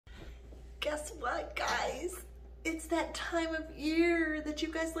Guess what, guys? It's that time of year that you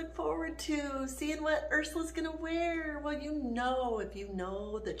guys look forward to, seeing what Ursula's gonna wear. Well, you know, if you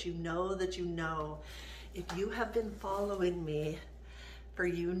know that you know that you know, if you have been following me for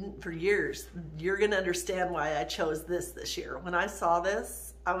years, you're gonna understand why I chose this year. When I saw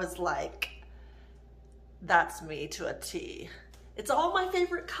this, I was like, that's me to a T. It's all my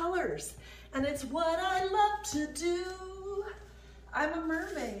favorite colors, and it's what I love to do. I'm a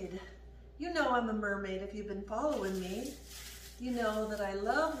mermaid. You know I'm a mermaid if you've been following me. You know that I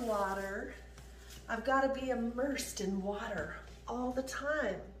love water. I've got to be immersed in water all the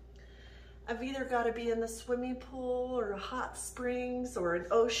time. I've either got to be in the swimming pool or a hot springs or an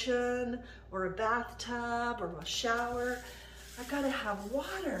ocean or a bathtub or a shower. I've got to have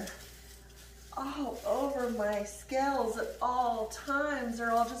water all over my scales at all times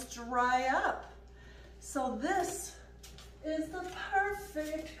or I'll just dry up. So this is the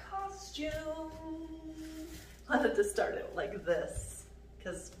perfect costume. I wanted to start it like this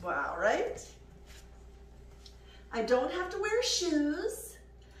because wow, right? I don't have to wear shoes.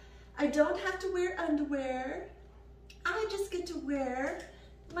 I don't have to wear underwear. I just get to wear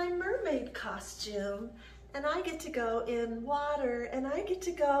my mermaid costume and I get to go in water and I get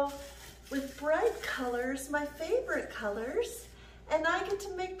to go with bright colors, my favorite colors, and I get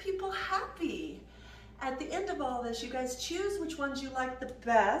to make people happy. At the end of all this, you guys choose which ones you like the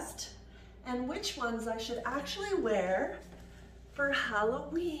best and which ones I should actually wear for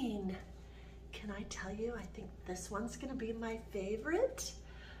Halloween. Can I tell you, I think this one's gonna be my favorite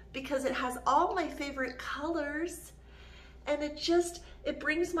because it has all my favorite colors and it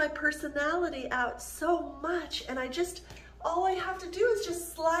brings my personality out so much, and all I have to do is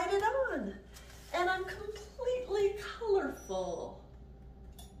just slide it on and I'm completely colorful.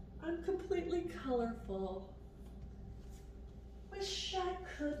 I'm completely colorful. Wish I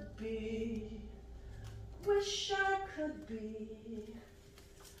could be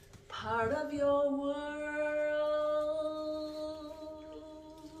part of your world.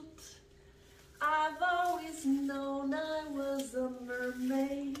 I've always known I was a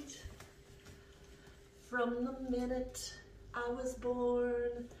mermaid. From the minute I was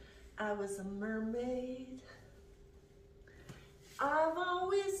born, I was a mermaid. I've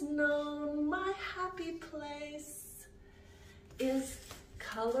always known my happy place is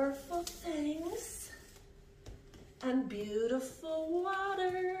colorful things and beautiful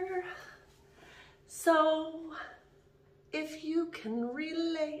water. So if you can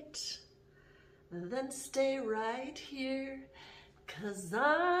relate, then stay right here, 'cause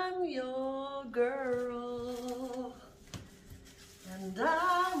I'm your girl and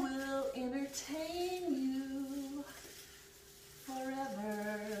I will entertain you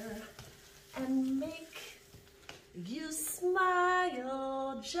forever and make you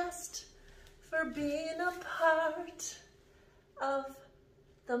smile just for being a part of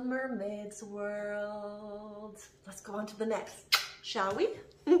the mermaid's world. Let's go on to the next, shall we?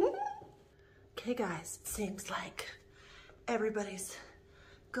 Okay guys, it seems like everybody's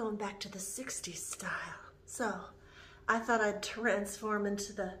going back to the 60s style. So I thought I'd transform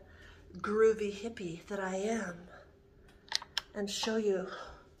into the groovy hippie that I am and show you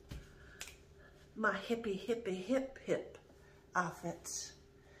my hippie hip outfit.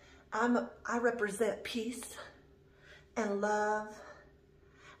 I represent peace and love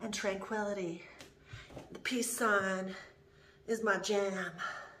and tranquility. The peace sign is my jam.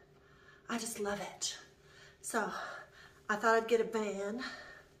 I just love it. So I thought I'd get a van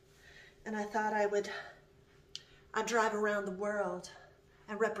and I thought I'd drive around the world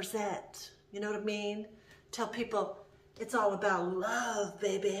and represent, you know what I mean? Tell people it's all about love,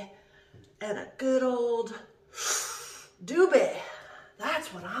 baby, and a good old doobie.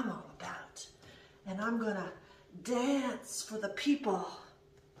 That's what I'm all about. And I'm gonna dance for the people.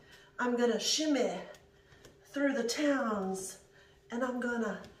 I'm gonna shimmy through the towns and I'm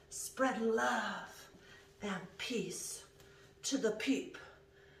gonna spread love and peace to the peep.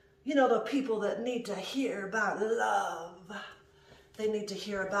 You know, the people that need to hear about love. They need to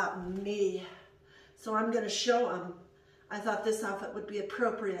hear about me. So I'm gonna show them. I thought this outfit would be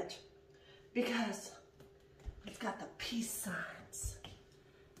appropriate because it's got the peace signs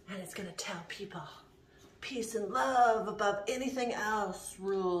and it's gonna tell people peace and love above anything else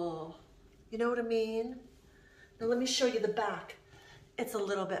rule. You know what I mean? Now let me show you the back. It's a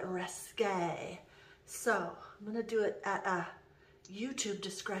little bit risque. So I'm gonna do it at a YouTube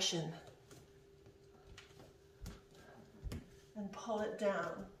discretion and pull it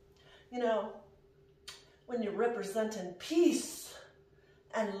down. You know, when you're representing peace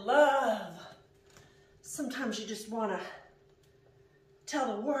and love, sometimes you just want to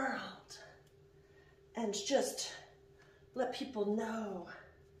tell the world and just let people know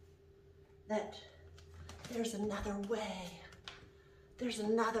that there's another way. There's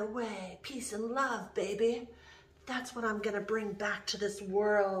another way. Peace and love, baby. That's what I'm gonna bring back to this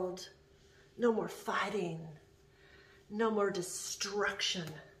world. No more fighting. No more destruction.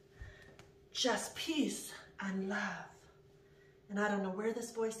 Just peace and love. And I don't know where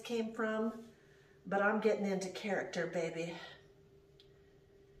this voice came from, but I'm getting into character, baby.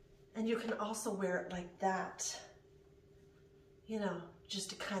 And you can also wear it like that. You know, just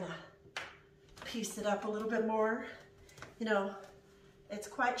to kind of piece it up a little bit more. You know, it's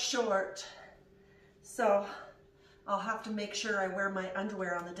quite short, so I'll have to make sure I wear my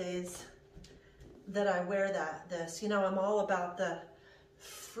underwear on the days that I wear this. You know, I'm all about the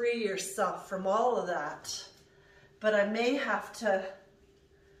free yourself from all of that. But I may have to,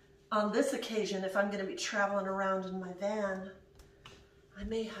 on this occasion, if I'm going to be traveling around in my van, I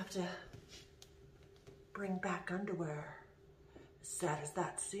may have to bring back underwear. As sad as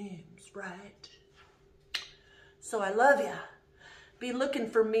that seems, right? So I love ya. Be looking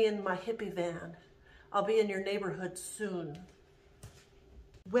for me in my hippie van. I'll be in your neighborhood soon.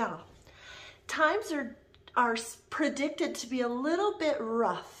 Well, times are predicted to be a little bit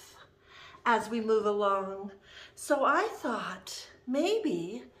rough as we move along. So I thought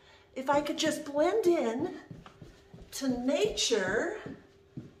maybe if I could just blend in to nature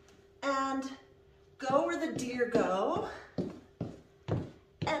and go where the deer go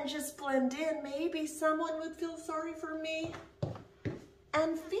and just blend in, maybe someone would feel sorry for me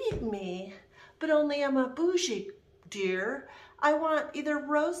and feed me. But only I'm a bougie deer. I want either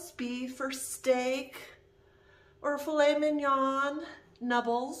roast beef or steak or filet mignon,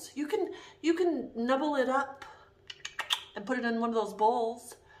 nubbles. You can nubble it up and put it in one of those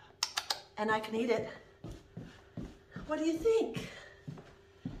bowls and I can eat it. What do you think?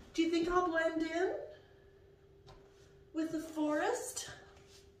 Do you think I'll blend in with the forest?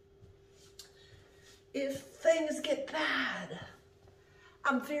 If things get bad,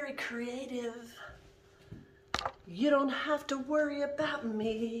 I'm very creative. You don't have to worry about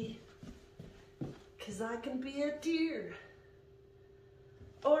me, 'cause I can be a deer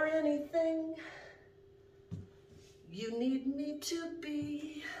or anything you need me to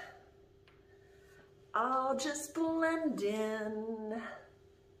be. I'll just blend in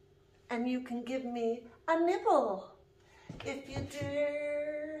and you can give me a nibble if you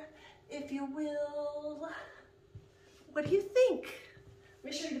dare, if you will. What do you think?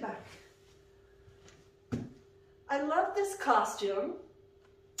 Let me show you the back. I love this costume.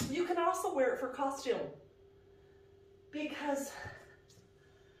 You can also wear it for costume because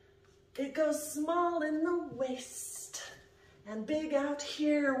it goes small in the waist and big out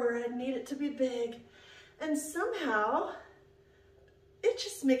here where I need it to be big. And somehow it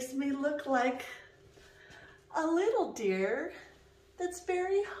just makes me look like a little deer that's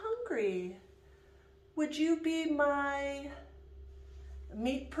very hungry. Would you be my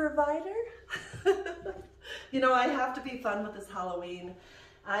meat provider? You know, I have to be fun with this Halloween.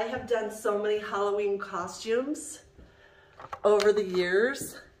 I have done so many Halloween costumes over the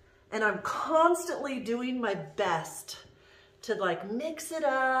years, and I'm constantly doing my best to like mix it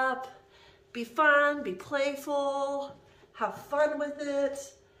up, be fun, be playful, have fun with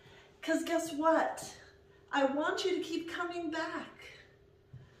it. 'Cause guess what? I want you to keep coming back.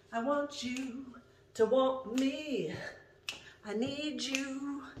 I want you to want me. I need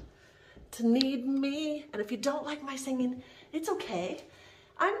you to need me. And if you don't like my singing, it's okay.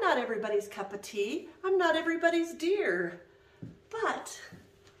 I'm not everybody's cup of tea. I'm not everybody's deer. But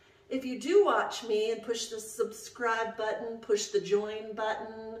if you do watch me and push the subscribe button, push the join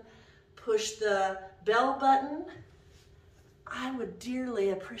button, push the bell button, I would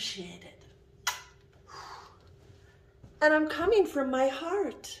dearly appreciate it. And I'm coming from my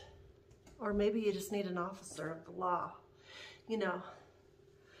heart. Or maybe you just need an officer of the law. You know,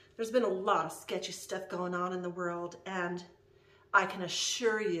 there's been a lot of sketchy stuff going on in the world, and I can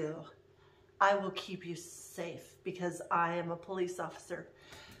assure you, I will keep you safe because I am a police officer.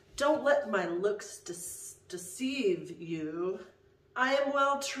 Don't let my looks deceive you. I am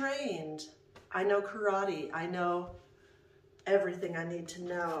well trained. I know karate. I know everything I need to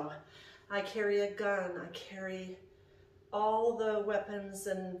know. I carry a gun. I carry all the weapons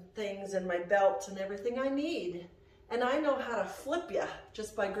and things in my belt and everything I need. And I know how to flip you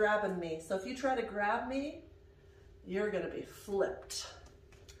just by grabbing me. So if you try to grab me, you're gonna be flipped.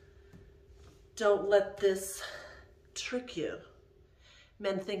 Don't let this trick you.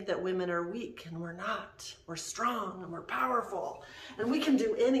 Men think that women are weak, and we're not. We're strong and we're powerful, and we can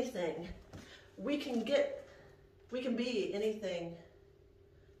do anything. We can be anything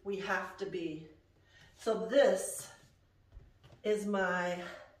we have to be. So this is my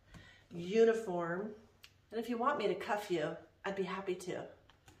uniform. And if you want me to cuff you, I'd be happy to.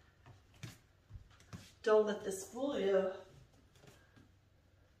 Don't let this fool you.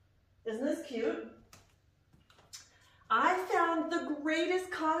 Isn't this cute? I found the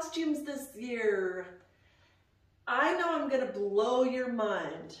greatest costumes this year. I know I'm gonna blow your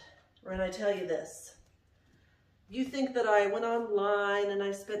mind when I tell you this. You think that I went online and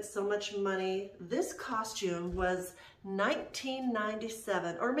I spent so much money. This costume was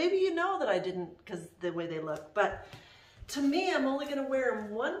 $19.97, or maybe you know that I didn't because the way they look, but to me, I'm only gonna wear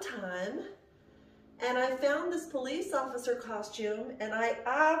them one time. And I found this police officer costume and I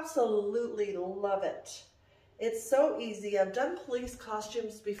absolutely love it. It's so easy. I've done police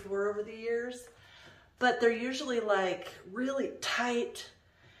costumes before over the years, but they're usually like really tight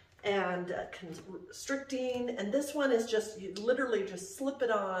and constricting. And this one is just, you literally just slip it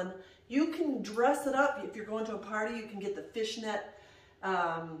on. You can dress it up. If you're going to a party, you can get the fishnet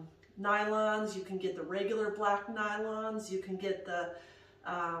nylons. You can get the regular black nylons. You can get the,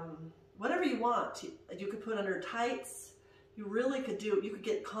 whatever you want. You could put under tights. You really could do, you could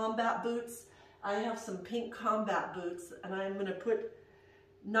get combat boots. I have some pink combat boots and I'm gonna put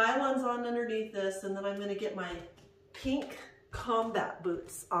nylons on underneath this, and then I'm gonna get my pink combat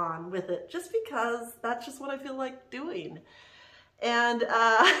boots on with it just because that's just what I feel like doing. And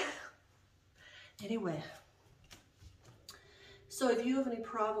anyway, so if you have any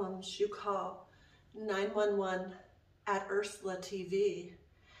problems, you call 911 at ursulatv.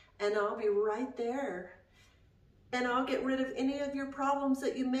 And I'll be right there. And I'll get rid of any of your problems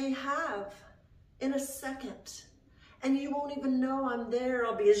that you may have in a second. And you won't even know I'm there.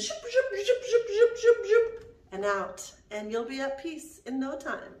 I'll be a zip, zip, zip, zip, zip, zip, zip, and out. And you'll be at peace in no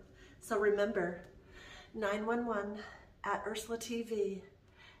time. So remember, 911 at ursulatv.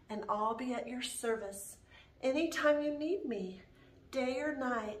 And I'll be at your service anytime you need me, day or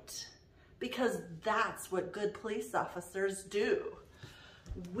night. Because that's what good police officers do.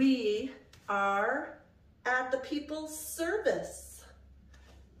 We are at the people's service.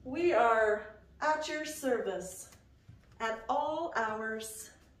 We are at your service at all hours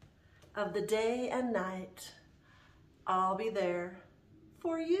of the day and night. I'll be there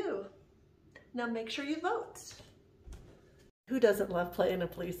for you. Now make sure you vote. Who doesn't love playing a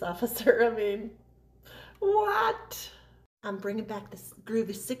police officer? I mean, what? I'm bringing back this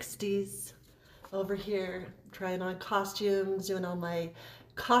groovy 60s over here, trying on costumes, doing all my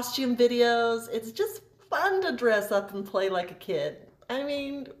costume videos. It's just fun to dress up and play like a kid. I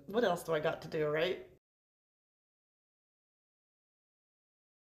mean, what else do I got to do, right?